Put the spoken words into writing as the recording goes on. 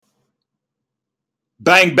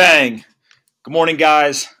Bang, bang. Good morning,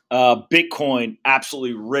 guys. Bitcoin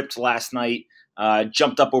absolutely ripped last night.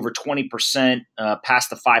 Jumped up over 20%, past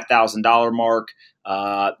the $5,000 mark.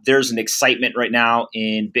 There's an excitement right now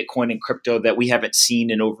in Bitcoin and crypto that we haven't seen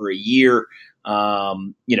in over a year.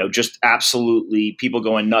 Just absolutely people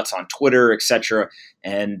going nuts on Twitter, etc.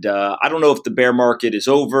 And I don't know if the bear market is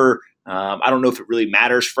over. I don't know if it really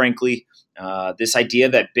matters, frankly. This idea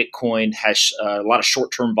that Bitcoin has a lot of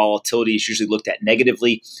short-term volatility is usually looked at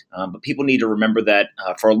negatively, but people need to remember that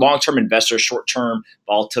for a long-term investor, short-term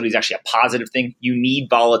volatility is actually a positive thing. You need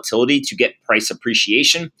volatility to get price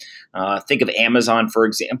appreciation. Think of Amazon, for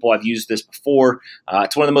example. I've used this before.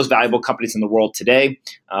 It's one of the most valuable companies in the world today,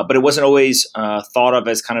 but it wasn't always thought of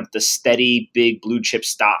as kind of the steady, big blue chip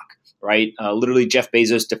stock. Right? Literally, Jeff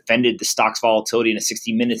Bezos defended the stock's volatility in a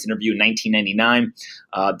 60 Minutes interview in 1999.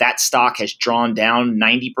 That stock has drawn down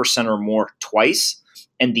 90% or more twice,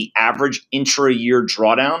 and the average intra-year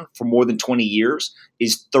drawdown for more than 20 years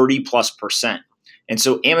is 30+%. And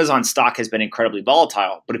so Amazon stock has been incredibly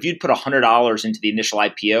volatile. But if you'd put $100 into the initial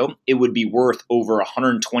IPO, it would be worth over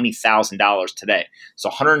 $120,000 today. So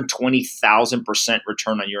 120,000%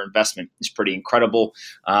 return on your investment is pretty incredible.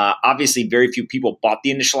 Obviously, very few people bought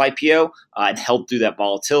the initial IPO and held through that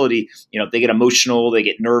volatility. They get emotional, they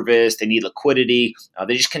get nervous, they need liquidity.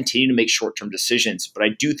 They just continue to make short-term decisions. But I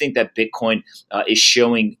do think that Bitcoin is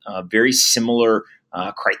showing very similar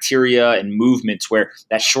criteria and movements where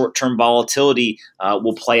that short-term volatility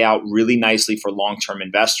will play out really nicely for long-term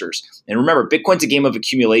investors. And remember, Bitcoin's a game of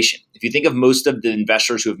accumulation. If you think of most of the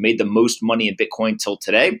investors who have made the most money in Bitcoin till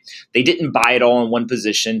today, they didn't buy it all in one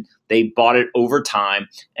position. They bought it over time.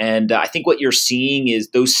 And I think what you're seeing is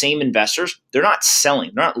those same investors, they're not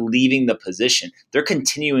selling. They're not leaving the position. They're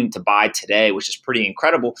continuing to buy today, which is pretty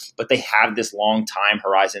incredible. But they have this long time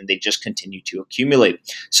horizon. They just continue to accumulate.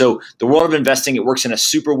 So the world of investing, it works in a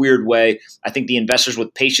super weird way. I think the investors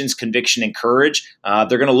with patience, conviction, and courage,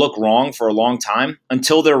 they're going to look wrong for a long time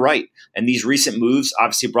until they're right. And these recent moves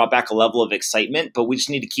obviously brought back a level of excitement, but we just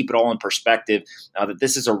need to keep it all in perspective that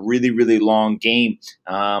this is a really, really long game.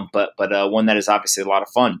 But one that is obviously a lot of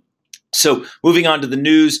fun. So moving on to the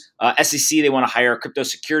news, SEC, they want to hire a crypto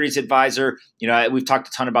securities advisor. We've talked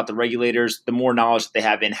a ton about the regulators. The more knowledge that they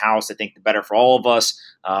have in-house, I think the better for all of us.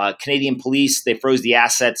 Canadian police, they froze the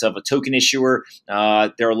assets of a token issuer.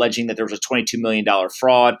 They're alleging that there was a $22 million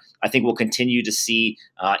fraud. I think we'll continue to see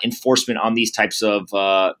enforcement on these types of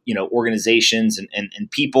organizations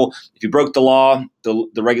and people. If you broke the law,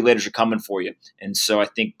 the regulators are coming for you. And so I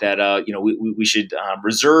think that we should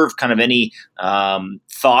reserve kind of any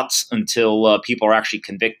thoughts until people are actually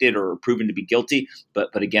convicted or proven to be guilty.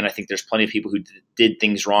 But again, I think there's plenty of people who did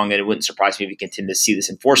things wrong, and it wouldn't surprise me if we continue to see this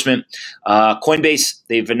enforcement. Coinbase,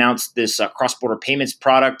 they've announced this cross-border payments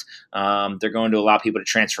product. They're going to allow people to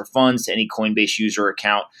transfer funds to any Coinbase user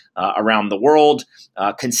account around the world.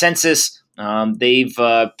 Consensus, they've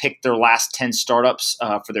picked their last 10 startups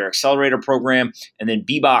for their accelerator program. And then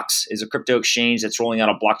Bbox is a crypto exchange that's rolling out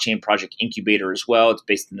a blockchain project incubator as well. It's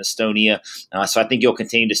based in Estonia. So I think you'll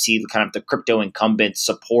continue to see the crypto incumbents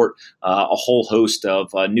support a whole host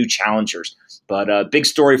of new challengers. But big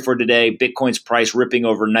story for today, Bitcoin's price ripping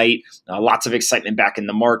overnight. Lots of excitement back in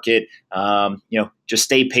the market. Just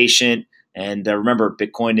stay patient. And remember,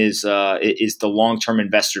 Bitcoin is the long-term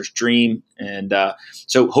investor's dream. And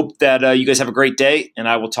so hope that you guys have a great day, and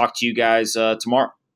I will talk to you guys tomorrow.